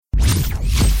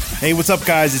Hey, what's up,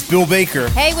 guys? It's Bill Baker.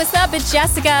 Hey, what's up? It's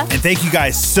Jessica. And thank you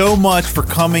guys so much for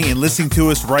coming and listening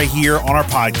to us right here on our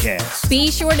podcast.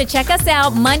 Be sure to check us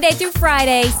out Monday through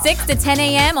Friday, 6 to 10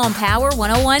 a.m. on Power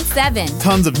 101.7.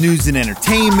 Tons of news and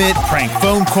entertainment, prank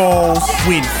phone calls,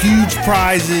 win huge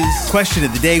prizes, question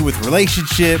of the day with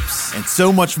relationships, and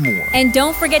so much more. And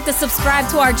don't forget to subscribe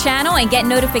to our channel and get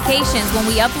notifications when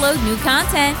we upload new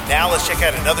content. Now let's check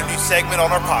out another new segment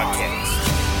on our podcast.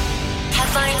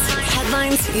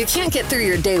 Headlines you can't get through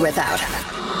your day without.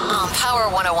 On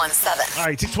Power 101.7. All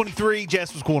right, 623.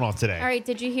 Jess, what's going on today? All right,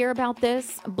 did you hear about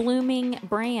this? Blooming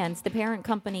Brands, the parent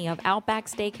company of Outback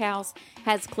Steakhouse,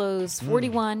 has closed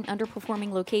 41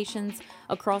 underperforming locations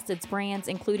across its brands,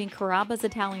 including Carrabba's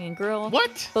Italian Grill,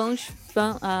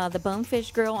 the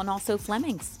Bonefish Grill, and also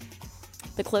Fleming's.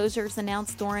 The closures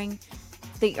announced during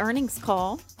the earnings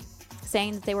call,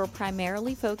 saying that they were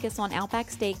primarily focused on Outback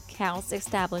Steakhouse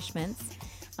establishments.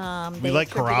 We like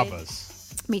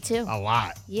Carrabba's. Me too. A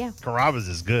lot. Yeah. Carrabba's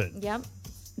is good. Yep.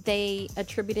 They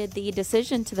attributed the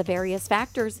decision to the various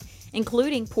factors,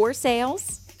 including poor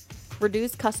sales,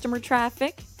 reduced customer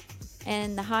traffic,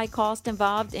 and the high cost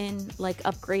involved in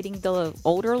upgrading the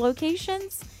older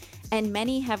locations. And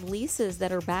many have leases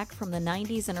that are back from the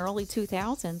 90s and early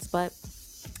 2000s, but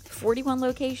 41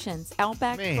 locations,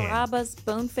 Outback, Carrabba's,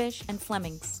 Bonefish, and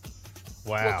Fleming's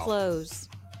will close.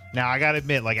 Now, I got to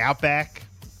admit, Outback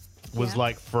was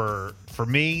for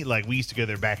me, we used to go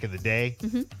there back in the day,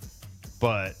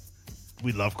 but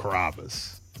we love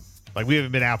Carrabba's. We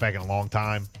haven't been Outback in a long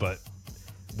time, but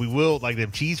we will,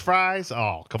 them cheese fries.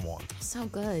 Oh, come on. So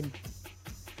good.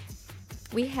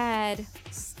 We had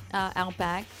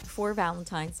Outback for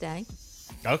Valentine's Day.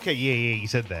 Okay, yeah, you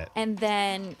said that. And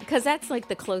then, because that's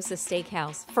the closest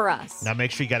steakhouse for us. Now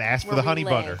make sure you got to ask for the honey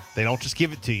butter. They don't just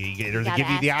give it to you. You got to give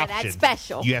you the option. That's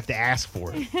special. You have to ask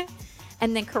for it.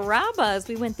 And then Carrabba's,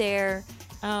 we went there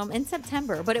in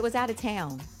September, but it was out of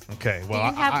town. Okay,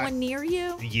 well, do you have one near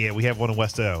you? Yeah, we have one in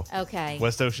West O. Okay.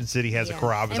 West Ocean City has a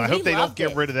Carrabba's. And I hope they don't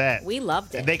get rid of that. We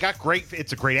loved it. And they got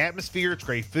it's a great atmosphere. It's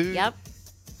great food. Yep.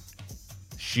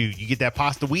 Shoot, you get that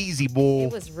pasta wheezy, boy.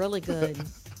 It was really good.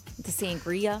 The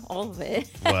sangria, all of it.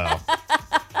 Well,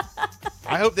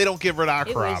 I hope they don't get rid of our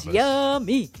Carrabba's. It was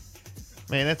yummy.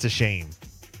 Man, that's a shame.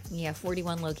 Yeah,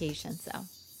 41 locations, so.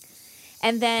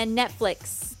 And then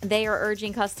Netflix, they are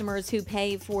urging customers who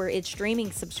pay for its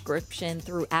streaming subscription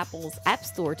through Apple's App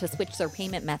Store to switch their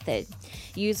payment method.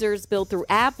 Users billed through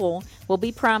Apple will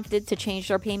be prompted to change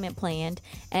their payment plan,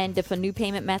 and if a new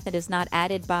payment method is not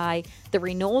added by the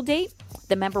renewal date,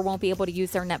 the member won't be able to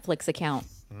use their Netflix account.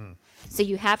 So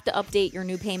you have to update your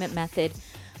new payment method.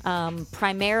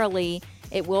 Primarily,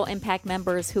 it will impact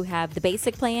members who have the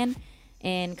basic plan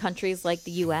in countries like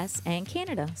the U.S. and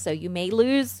Canada. So you may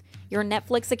lose your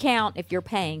Netflix account if you're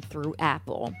paying through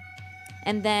Apple.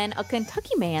 And then a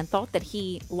Kentucky man thought that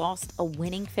he lost a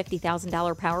winning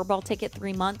 $50,000 Powerball ticket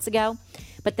 3 months ago,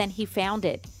 but then he found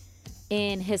it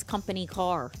in his company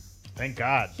car. Thank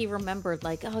God. He remembered,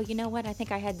 oh, you know what? I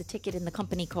think I had the ticket in the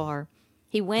company car.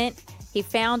 He went, he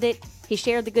found it, he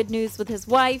shared the good news with his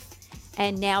wife,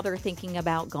 and now they're thinking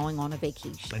about going on a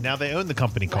vacation. And now they own the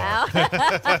company car.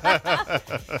 Wow.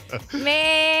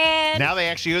 Man. Now they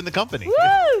actually own the company.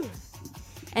 Woo!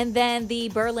 And then the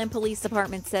Berlin Police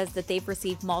Department says that they've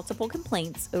received multiple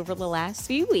complaints over the last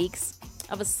few weeks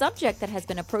of a subject that has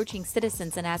been approaching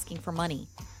citizens and asking for money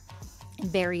in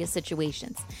various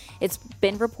situations. It's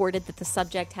been reported that the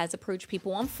subject has approached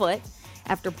people on foot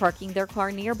after parking their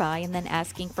car nearby and then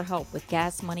asking for help with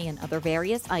gas money and other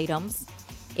various items.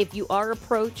 If you are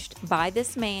approached by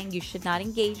this man, you should not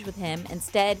engage with him.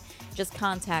 Instead, just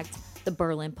contact the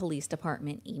Berlin Police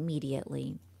Department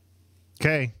immediately.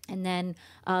 Okay. And then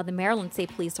the Maryland State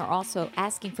Police are also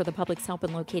asking for the public's help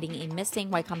in locating a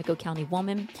missing Wycomico County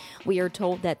woman. We are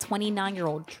told that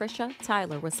 29-year-old Trisha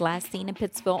Tyler was last seen in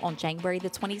Pittsville on January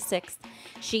the 26th.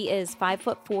 She is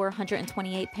 5'4",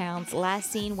 128 pounds,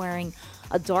 last seen wearing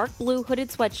a dark blue hooded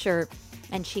sweatshirt,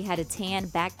 and she had a tan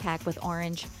backpack with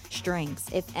orange strings.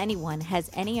 If anyone has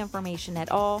any information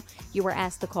at all, you are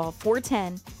asked to call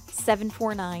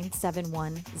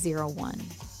 410-749-7101.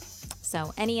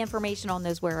 So any information on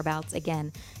those whereabouts,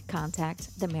 again,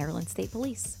 contact the Maryland State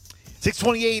Police.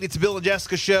 628, it's Bill and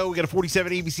Jessica show. We got a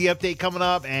 47 ABC update coming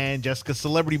up and Jessica's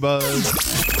Celebrity Buzz.